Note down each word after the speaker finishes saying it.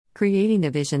Creating the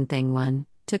vision thing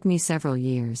took me several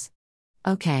years.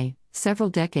 Okay, several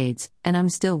decades, and I'm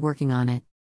still working on it.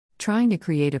 Trying to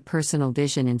create a personal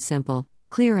vision in simple,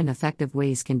 clear and effective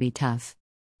ways can be tough.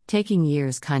 Taking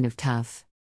years kind of tough.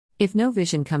 If no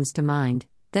vision comes to mind,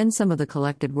 then some of the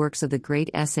collected works of the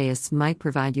great essayists might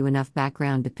provide you enough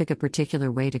background to pick a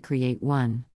particular way to create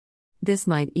one. This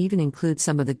might even include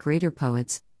some of the greater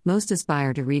poets. Most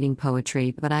aspire to reading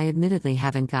poetry, but I admittedly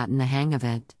haven't gotten the hang of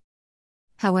it.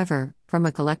 However, from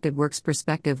a collected works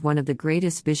perspective, one of the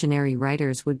greatest visionary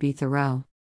writers would be Thoreau.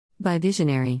 By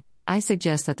visionary, I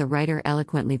suggest that the writer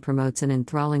eloquently promotes an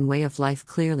enthralling way of life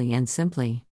clearly and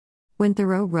simply. When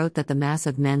Thoreau wrote that the mass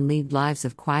of men lead lives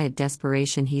of quiet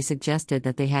desperation, he suggested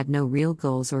that they had no real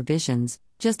goals or visions,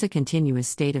 just a continuous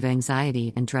state of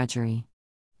anxiety and drudgery.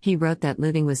 He wrote that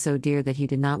living was so dear that he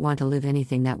did not want to live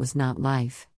anything that was not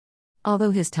life.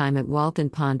 Although his time at Walton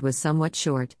Pond was somewhat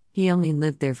short, he only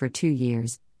lived there for 2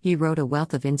 years. He wrote a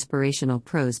wealth of inspirational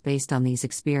prose based on these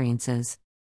experiences.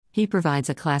 He provides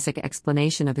a classic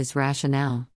explanation of his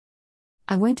rationale.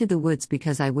 I went to the woods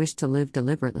because I wished to live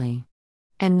deliberately.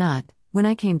 And not, when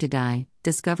I came to die,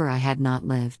 discover I had not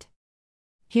lived.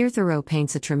 Here Thoreau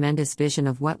paints a tremendous vision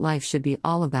of what life should be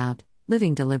all about,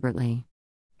 living deliberately.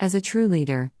 As a true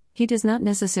leader, he does not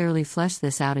necessarily flesh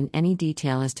this out in any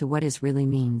detail as to what this really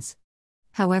means.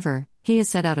 However, he has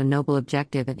set out a noble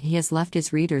objective and he has left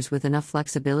his readers with enough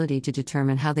flexibility to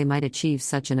determine how they might achieve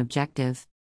such an objective.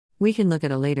 We can look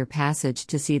at a later passage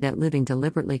to see that living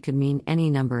deliberately could mean any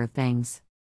number of things.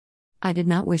 I did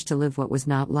not wish to live what was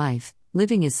not life,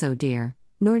 living is so dear,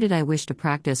 nor did I wish to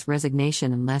practice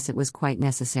resignation unless it was quite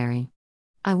necessary.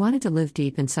 I wanted to live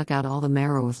deep and suck out all the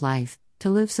marrow of life, to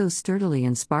live so sturdily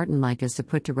and Spartan-like as to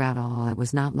put to rout all that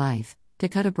was not life, to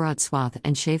cut a broad swath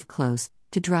and shave close,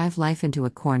 to drive life into a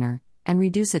corner, and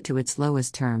reduce it to its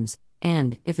lowest terms,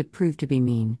 and, if it proved to be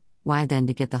mean, why then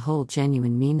to get the whole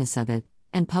genuine meanness of it,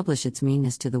 and publish its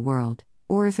meanness to the world,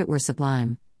 or if it were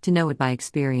sublime, to know it by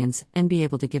experience, and be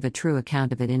able to give a true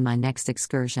account of it in my next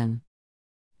excursion.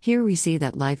 Here we see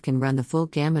that life can run the full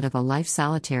gamut of a life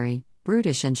solitary,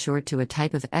 brutish and short to a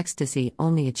type of ecstasy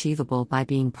only achievable by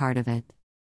being part of it.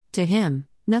 To him,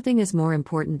 nothing is more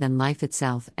important than life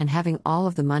itself, and having all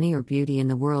of the money or beauty in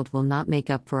the world will not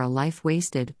make up for a life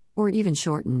wasted, or even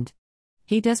shortened.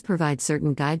 He does provide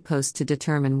certain guideposts to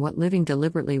determine what living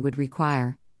deliberately would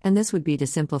require, and this would be to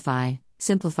simplify,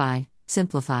 simplify,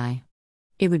 simplify.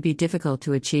 It would be difficult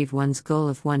to achieve one's goal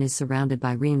if one is surrounded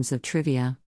by reams of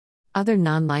trivia. Other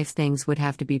non-life things would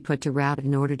have to be put to rout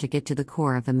in order to get to the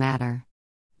core of the matter.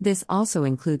 This also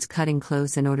includes cutting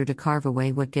close in order to carve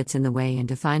away what gets in the way and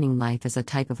defining life as a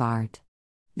type of art.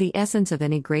 The essence of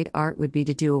any great art would be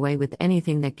to do away with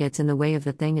anything that gets in the way of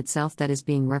the thing itself that is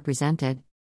being represented.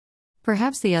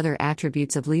 Perhaps the other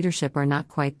attributes of leadership are not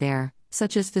quite there,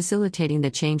 such as facilitating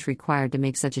the change required to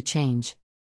make such a change.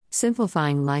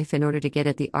 Simplifying life in order to get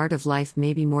at the art of life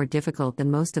may be more difficult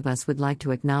than most of us would like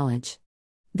to acknowledge.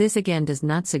 This again does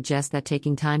not suggest that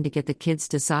taking time to get the kids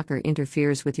to soccer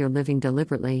interferes with your living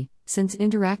deliberately, since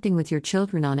interacting with your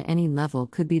children on any level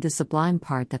could be the sublime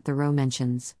part that Thoreau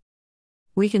mentions.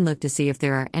 We can look to see if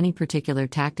there are any particular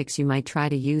tactics you might try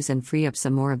to use and free up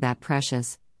some more of that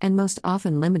precious, and most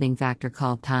often limiting factor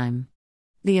called time.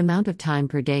 The amount of time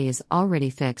per day is already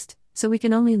fixed, so we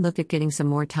can only look at getting some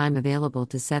more time available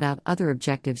to set out other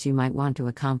objectives you might want to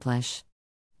accomplish.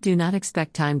 Do not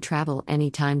expect time travel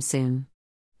anytime soon.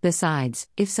 Besides,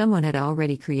 if someone had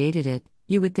already created it,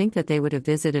 you would think that they would have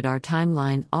visited our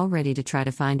timeline already to try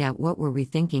to find out what were we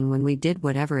thinking when we did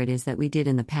whatever it is that we did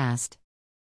in the past.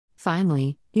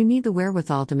 Finally, you need the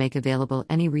wherewithal to make available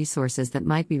any resources that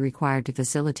might be required to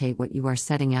facilitate what you are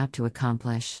setting out to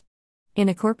accomplish. In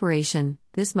a corporation,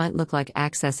 this might look like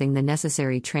accessing the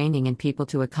necessary training and people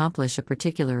to accomplish a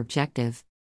particular objective.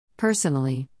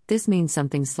 Personally, this means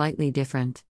something slightly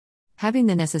different. Having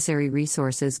the necessary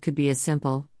resources could be as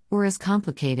simple, or as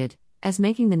complicated, as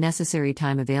making the necessary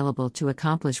time available to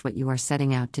accomplish what you are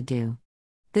setting out to do.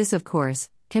 This, of course,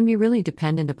 can be really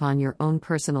dependent upon your own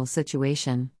personal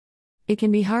situation. It can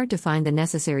be hard to find the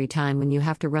necessary time when you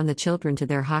have to run the children to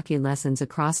their hockey lessons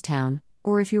across town,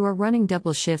 or if you are running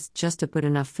double shifts just to put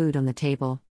enough food on the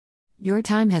table. Your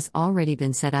time has already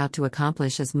been set out to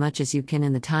accomplish as much as you can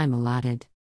in the time allotted.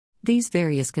 These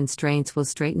various constraints will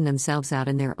straighten themselves out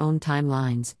in their own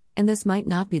timelines, and this might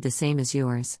not be the same as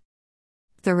yours.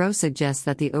 Thoreau suggests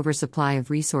that the oversupply of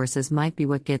resources might be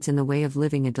what gets in the way of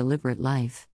living a deliberate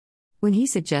life. When he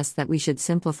suggests that we should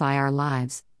simplify our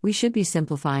lives, we should be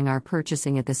simplifying our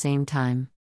purchasing at the same time.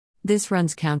 This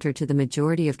runs counter to the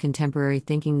majority of contemporary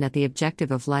thinking that the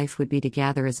objective of life would be to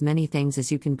gather as many things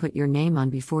as you can put your name on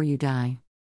before you die.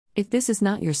 If this is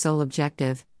not your sole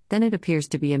objective, then it appears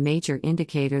to be a major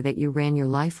indicator that you ran your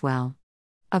life well.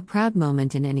 A proud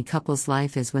moment in any couple's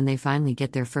life is when they finally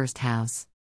get their first house.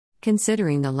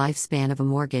 Considering the lifespan of a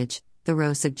mortgage,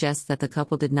 Thoreau suggests that the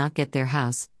couple did not get their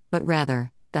house, but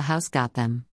rather, the house got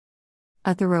them.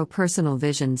 A Thoreau personal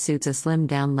vision suits a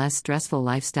slimmed-down, less stressful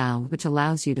lifestyle which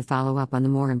allows you to follow up on the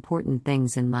more important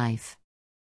things in life.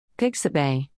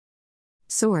 Pixabay.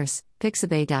 Source: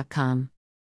 Pixabay.com.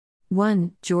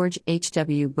 1. George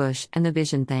H.W. Bush and the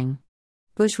Vision Thing.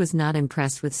 Bush was not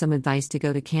impressed with some advice to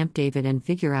go to Camp David and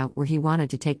figure out where he wanted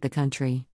to take the country.